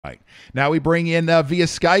Right. Now we bring in via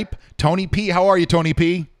Skype, Tony P. How are you, Tony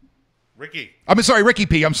P? Ricky. I'm sorry, Ricky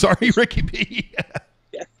P. I'm sorry, Ricky P.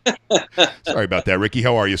 Sorry about that, Ricky.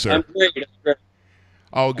 How are you, sir? I'm great. I'm great.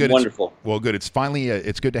 Oh, good. Wonderful. Well, good. It's finally,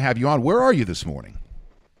 it's good to have you on. Where are you this morning?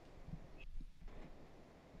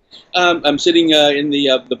 I'm sitting in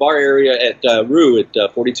the bar area at Roux at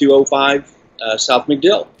 4205 South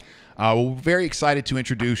MacDill. We're very excited to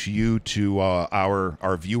introduce you to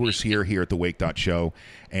our viewers here at the Wake.Show,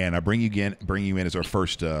 and bring you in as our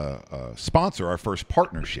first sponsor, our first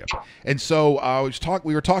partnership. And so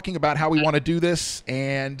we were talking about how we want to do this,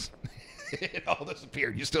 and it all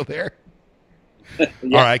disappeared. You still there? Yeah. All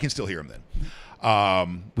right, I can still hear him then.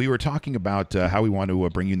 We were talking about how we want to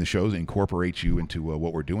bring you in the shows and incorporate you into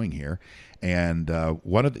what we're doing here. And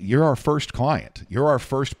you're our first client. You're our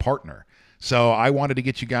first partner. So I wanted to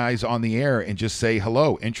get you guys on the air and just say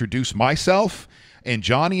hello, introduce myself and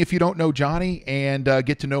Johnny, if you don't know Johnny, and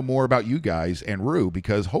get to know more about you guys and Roux,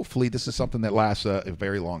 because hopefully this is something that lasts a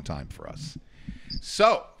very long time for us.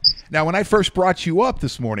 So now when I first brought you up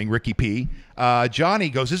this morning, Ricky P., Johnny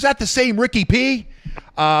goes, is that the same Ricky P.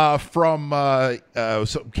 From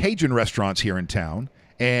some Cajun restaurants here in town?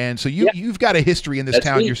 And so you've got a history in this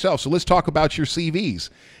town yourself. So let's talk about your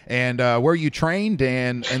CVs and where you trained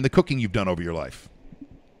and the cooking you've done over your life.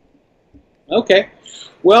 Okay.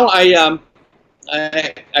 Well, I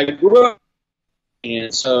grew up,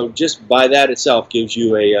 and so just by that itself gives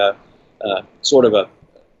you a sort of an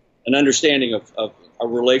understanding of a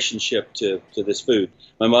relationship to this food.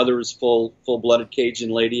 My mother is full-blooded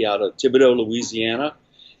Cajun lady out of Thibodaux, Louisiana.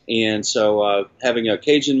 And so having a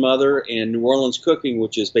Cajun mother and New Orleans cooking,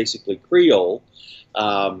 which is basically Creole,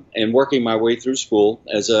 and working my way through school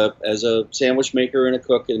as a sandwich maker and a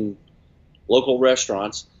cook in local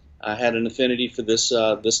restaurants, I had an affinity for this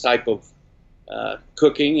type of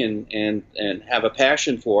cooking and have a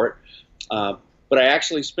passion for it. But I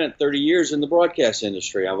actually spent 30 years in the broadcast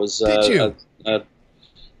industry. I was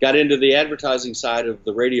got into the advertising side of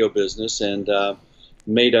the radio business and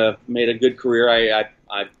made a good career. I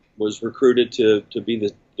was recruited to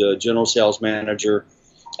be the general sales manager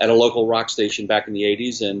at a local rock station back in the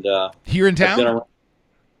 80s. And here in town?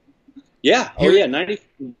 Yeah. Oh, yeah.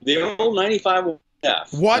 The old 95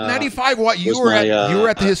 YNF. What? 95 what? You were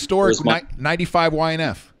at the historic 95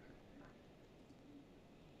 YNF.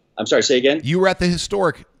 I'm sorry, say again? You were at the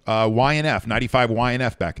historic YNF, 95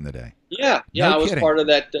 YNF back in the day. Yeah. No I was kidding. part of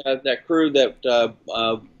that crew that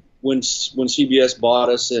when CBS bought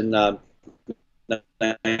us in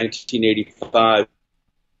 1985,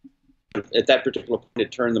 at that particular point,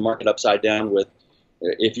 it turned the market upside down with,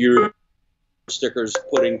 if you're stickers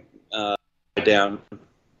putting down.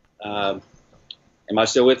 Am I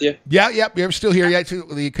still with you? Yeah, we're still here. Yeah,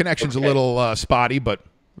 the connection's a little spotty, but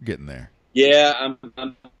we're getting there. Yeah,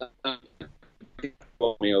 I'm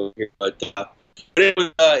over here, but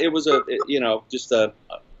it was just an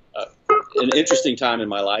interesting time in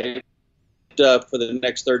my life. For the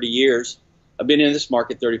next 30 years, I've been in this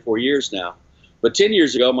market 34 years now. But 10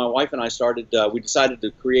 years ago, my wife and I we decided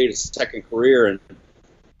to create a second career, and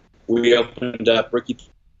we opened up Ricky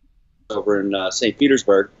over in St.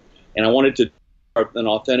 Petersburg. And I wanted to do an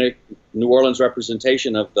authentic New Orleans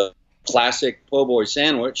representation of the classic po' boy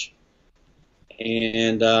sandwich.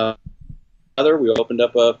 And we opened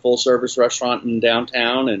up a full-service restaurant in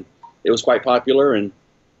downtown, and it was quite popular. And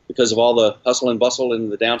because of all the hustle and bustle in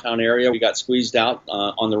the downtown area, we got squeezed out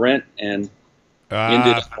on the rent and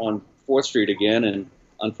ended up on 4th Street again. And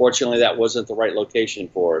unfortunately, that wasn't the right location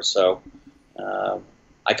for us. So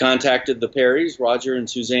I contacted the Perrys, Roger and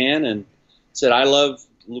Suzanne, and said, I love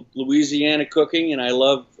Louisiana cooking, and I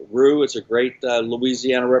love Roux. It's a great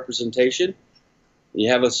Louisiana representation. You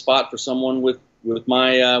have a spot for someone with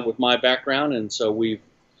my background, and so we've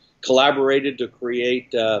collaborated to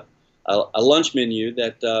create a lunch menu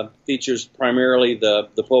that features primarily the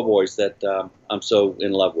po' boys that I'm so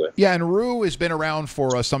in love with. Yeah, and Roux has been around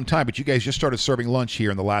for some time, but you guys just started serving lunch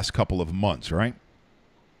here in the last couple of months, right?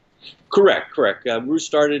 Correct. Roux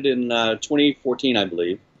started in 2014, I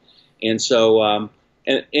believe, and so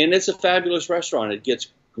and it's a fabulous restaurant. It gets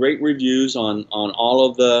great reviews on all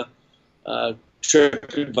of the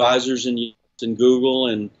trip advisors and Google,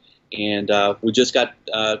 and we just got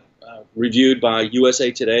reviewed by USA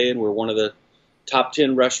Today, and we're one of the top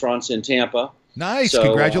 10 restaurants in Tampa. Nice, so,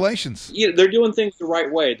 congratulations. They're doing things the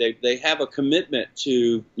right way. They have a commitment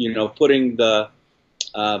to putting the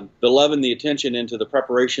love and the attention into the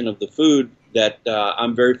preparation of the food that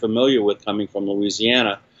I'm very familiar with coming from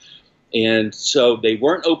Louisiana. And so they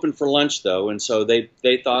weren't open for lunch though, and so they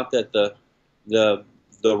thought that the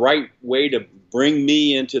right way to bring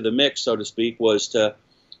me into the mix, so to speak, was to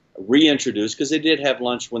reintroduced, because they did have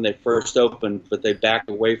lunch when they first opened, but they backed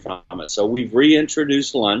away from it. So we've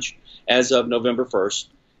reintroduced lunch as of November 1st,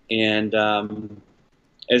 and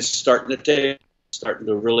it's starting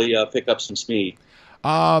to really pick up some speed.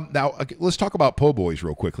 Now let's talk about po' boys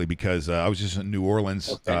real quickly, because I was just in New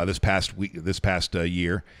Orleans this past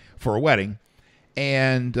year for a wedding,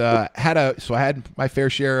 and I had my fair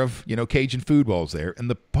share of Cajun food balls there, and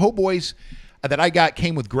the po' boys that I got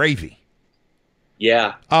came with gravy.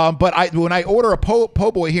 Yeah. But when I order a po'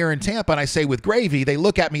 boy here in Tampa and I say with gravy, they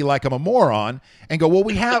look at me like I'm a moron and go, "Well,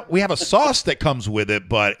 we have a sauce that comes with it,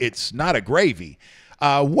 but it's not a gravy."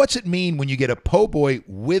 What's it mean when you get a po' boy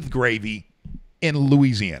with gravy in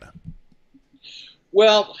Louisiana?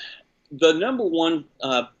 Well, the number one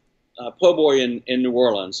po' boy in New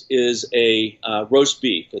Orleans is a roast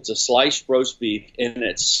beef. It's a sliced roast beef, and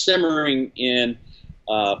it's simmering in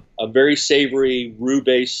a very savory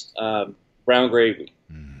roux-based brown gravy.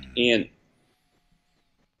 And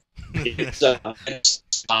it's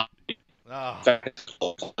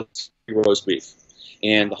roast beef.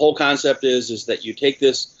 And the whole concept is that you take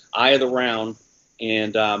this eye of the round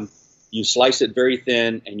and you slice it very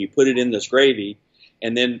thin, and you put it in this gravy,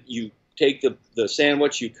 and then you take the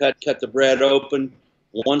sandwich, you cut the bread open.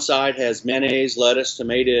 One side has mayonnaise, lettuce,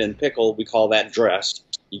 tomato, and pickle. We call that dressed.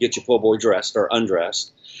 You get your po' boy dressed or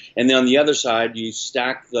undressed. And then on the other side, you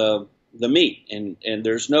stack the meat, and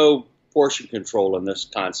there's no portion control in this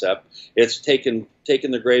concept. It's taking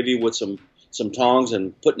the gravy with some tongs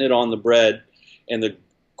and putting it on the bread, and the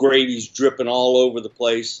gravy's dripping all over the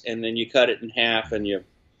place, and then you cut it in half, and you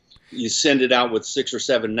send it out with 6 or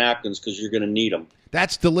 7 napkins, because you're going to need them.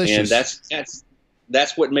 That's delicious. And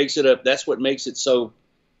that's what makes it so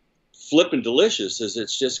flippin' delicious. Is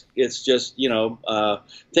it's just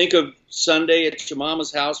think of Sunday at your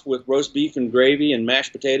mama's house with roast beef and gravy and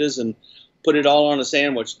mashed potatoes, and put it all on a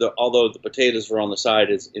sandwich. Although the potatoes are on the side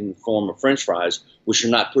is in the form of French fries, which are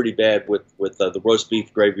not pretty bad with the roast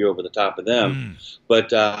beef gravy over the top of them.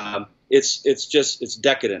 But it's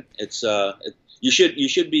decadent. You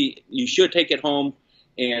should take it home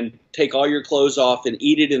and take all your clothes off and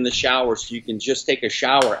eat it in the shower, so you can just take a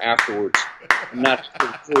shower afterwards and not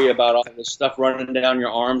worry about all this stuff running down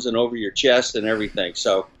your arms and over your chest and everything.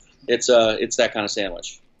 So it's that kind of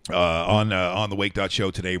sandwich. On the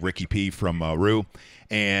Wake.Show today, Ricky P from Roux,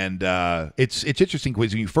 and it's interesting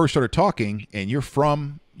because when you first started talking, and you're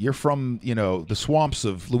from the swamps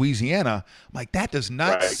of Louisiana, I'm like, that does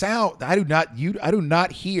not sound. I do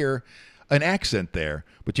not hear an accent there.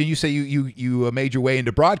 But then you say you made your way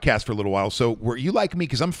into broadcast for a little while. So were you like me?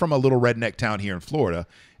 Because I'm from a little redneck town here in Florida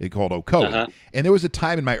called Ocoee. And there was a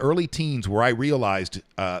time in my early teens where I realized,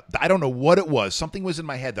 I don't know what it was. Something was in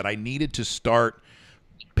my head that I needed to start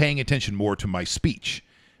paying attention more to my speech,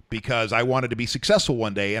 because I wanted to be successful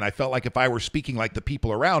one day. And I felt like if I were speaking like the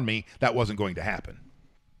people around me, that wasn't going to happen.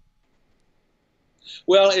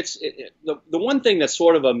 Well, the one thing that's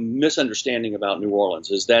sort of a misunderstanding about New Orleans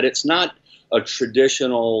is that it's not a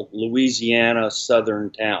traditional Louisiana southern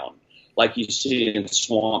town like you see in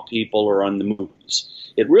Swamp People or on the movies.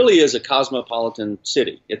 It really is a cosmopolitan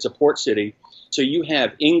city. It's a port city. So you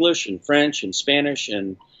have English and French and Spanish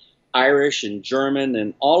and Irish and German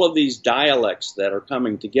and all of these dialects that are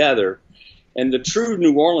coming together. And the true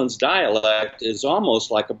New Orleans dialect is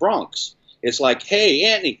almost like a Bronx. It's like, hey,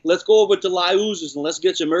 Anthony, let's go over to Liuz's and let's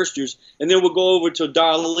get some oysters, and then we'll go over to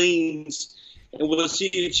Darlene's and we'll see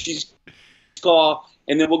if she's call,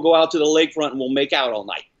 and then we'll go out to the lakefront and we'll make out all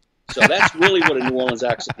night. So that's really what a New Orleans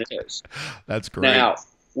accent is. That's great. Now,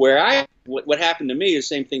 what happened to me is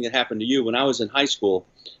the same thing that happened to you. When I was in high school,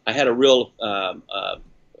 I had a real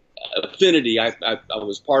affinity. I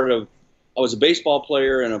was a baseball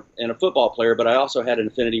player and a football player, but I also had an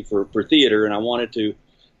affinity for theater, and I wanted to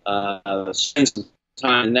spend some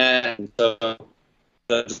time in that. And so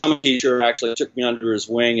the drama teacher actually took me under his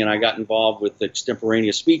wing, and I got involved with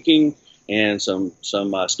extemporaneous speaking and some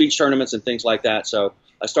speech tournaments and things like that. So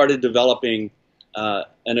I started developing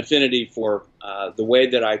an affinity for the way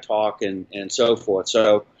that I talk and so forth.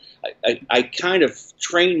 So I kind of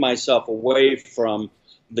trained myself away from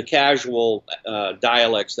the casual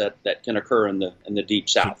dialects that can occur in the deep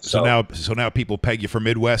South. So now people peg you for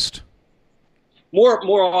Midwest?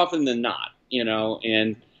 More often than not,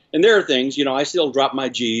 and there are things, I still drop my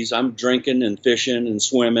G's. I'm drinking and fishing and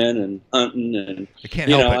swimming and hunting, and I can't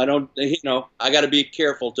help it. I don't, I got to be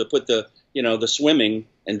careful to put the swimming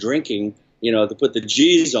and drinking, to put the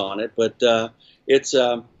G's on it. But it's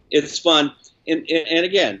fun. And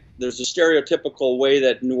again, there's a stereotypical way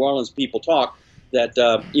that New Orleans people talk that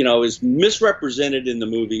is misrepresented in the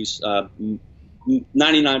movies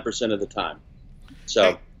 99% of the time.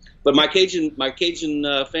 So. But my Cajun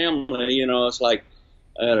family, you know, it's like,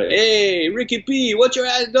 hey, Ricky P, what your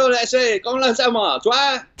ass doing? I say, comment la sama,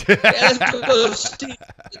 toi?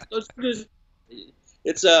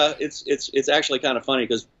 It's actually kind of funny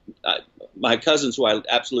because my cousins, who I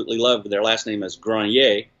absolutely love, their last name is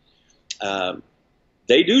Grenier.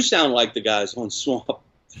 They do sound like the guys on Swamp.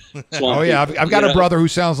 Oh yeah, I've got a brother who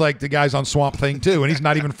sounds like the guys on Swamp Thing too, and he's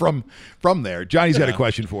not even from there. Johnny's got a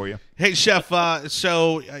question for you. Hey, Chef.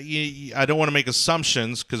 So I don't want to make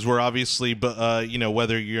assumptions because we're obviously, you know,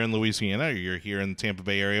 whether you're in Louisiana or you're here in the Tampa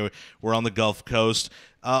Bay area, we're on the Gulf Coast.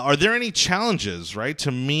 Are there any challenges, right,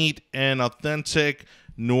 to meet an authentic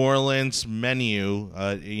New Orleans menu,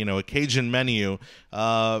 you know, a Cajun menu,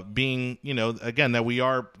 being, you know, again, that we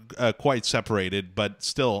are quite separated, but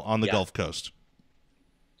still on the Gulf Coast?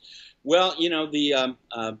 Well, you know,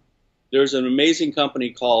 there's an amazing company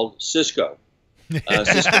called Cisco.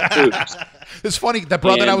 Cisco Foods. It's funny, that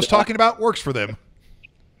brother I was talking about works for them.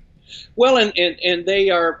 Well, and they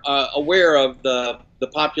are aware of the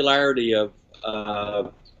popularity of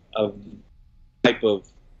type of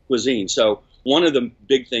cuisine. So one of the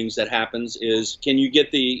big things that happens is, can you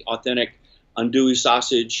get the authentic andouille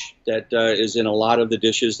sausage that is in a lot of the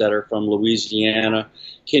dishes that are from Louisiana?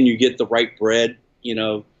 Can you get the right bread, you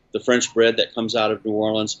know, the French bread that comes out of New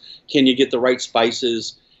Orleans? Can you get the right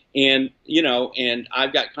spices? And, you know, and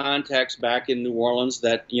I've got contacts back in New Orleans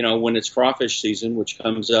that, you know, when it's crawfish season, which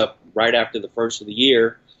comes up right after the first of the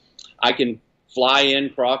year, I can fly in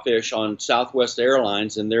crawfish on Southwest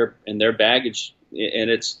Airlines and their baggage,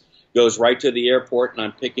 and goes right to the airport, and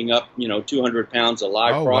I'm picking up, you know, 200 pounds of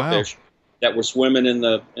live crawfish that were swimming in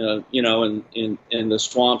the, you know, in the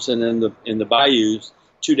swamps and in the bayous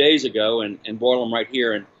 2 days ago, and boil them right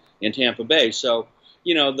here in Tampa Bay. So,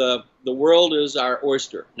 you know, the world is our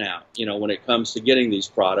oyster now, you know, when it comes to getting these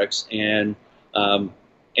products, and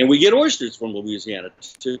we get oysters from Louisiana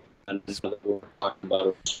too. And that's what we're talking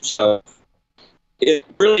about. So it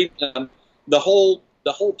really, the whole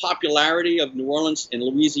popularity of New Orleans and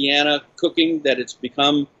Louisiana cooking, that it's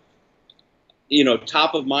become, you know,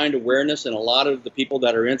 top of mind awareness, and a lot of the people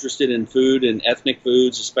that are interested in food and ethnic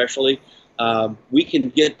foods, especially, we can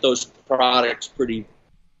get those products pretty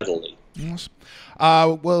readily. Yes.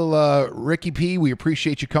 Well, Ricky P., we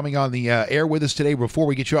appreciate you coming on the air with us today. Before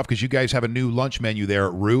we get you off, because you guys have a new lunch menu there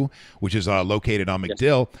at Roux, which is located on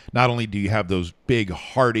MacDill. Yes. Not only do you have those big,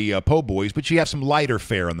 hearty po' boys, but you have some lighter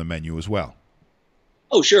fare on the menu as well.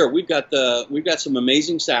 Oh, sure. We've got some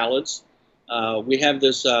amazing salads. We have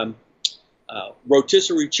this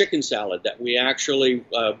rotisserie chicken salad that we actually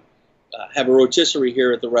have a rotisserie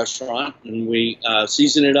here at the restaurant, and we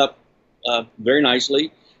season it up very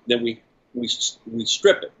nicely. Then we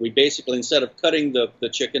strip it. We basically, instead of cutting the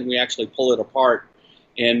chicken, we actually pull it apart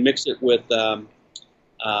and mix it with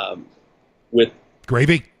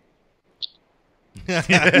gravy.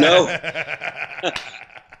 No.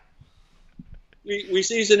 We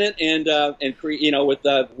season it and you know,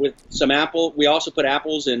 with some apple. We also put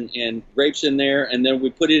apples and grapes in there, and then we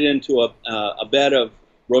put it into a bed of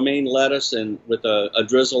romaine lettuce, and with a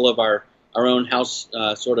drizzle of our own house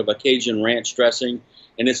sort of a Cajun ranch dressing,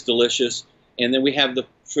 and it's delicious. And then we have the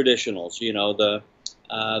traditionals, you know, the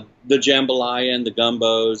jambalaya and the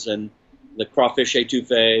gumbos and the crawfish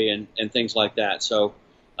étouffée and things like that. So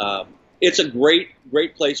it's a great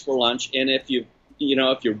place for lunch. And if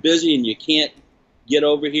you're busy and you can't get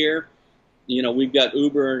over here, you know, we've got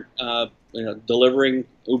Uber, you know, delivering.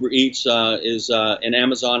 Uber Eats and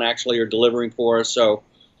Amazon actually are delivering for us. So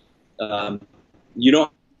you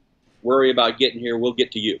don't worry about getting here. We'll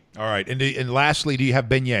get to you. All right. And lastly, do you have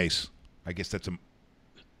beignets? I guess that's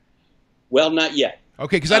well, not yet.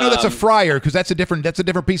 Okay, because I know that's a fryer, because that's a different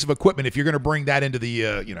piece of equipment if you're going to bring that into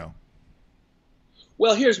the you know.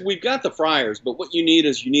 Well, we've got the fryers, but what you need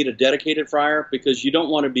a dedicated fryer, because you don't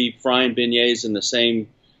want to be frying beignets in the same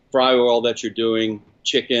fry oil that you're doing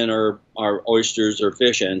chicken or oysters or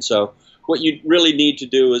fish in. So what you really need to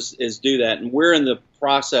do is do that, and we're in the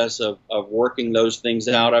process of working those things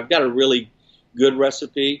out. I've got a really good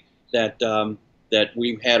recipe that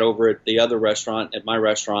we've had over at the other restaurant, at my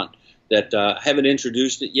restaurant, that I haven't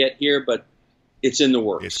introduced it yet here, but it's in the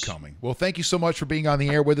works. It's coming. Well, thank you so much for being on the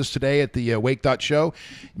air with us today at the Wake.Show.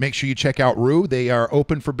 Make sure you check out Roux. They are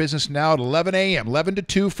open for business now at 11 a.m., 11 to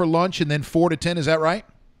 2 for lunch, and then 4 to 10. Is that right?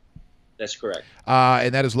 That's correct.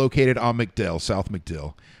 And that is located on MacDill, South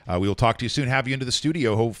MacDill. We will talk to you soon. Have you into the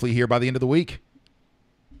studio, hopefully here by the end of the week.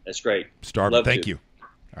 That's great. Starvin, thank you.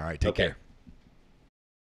 All right, take care.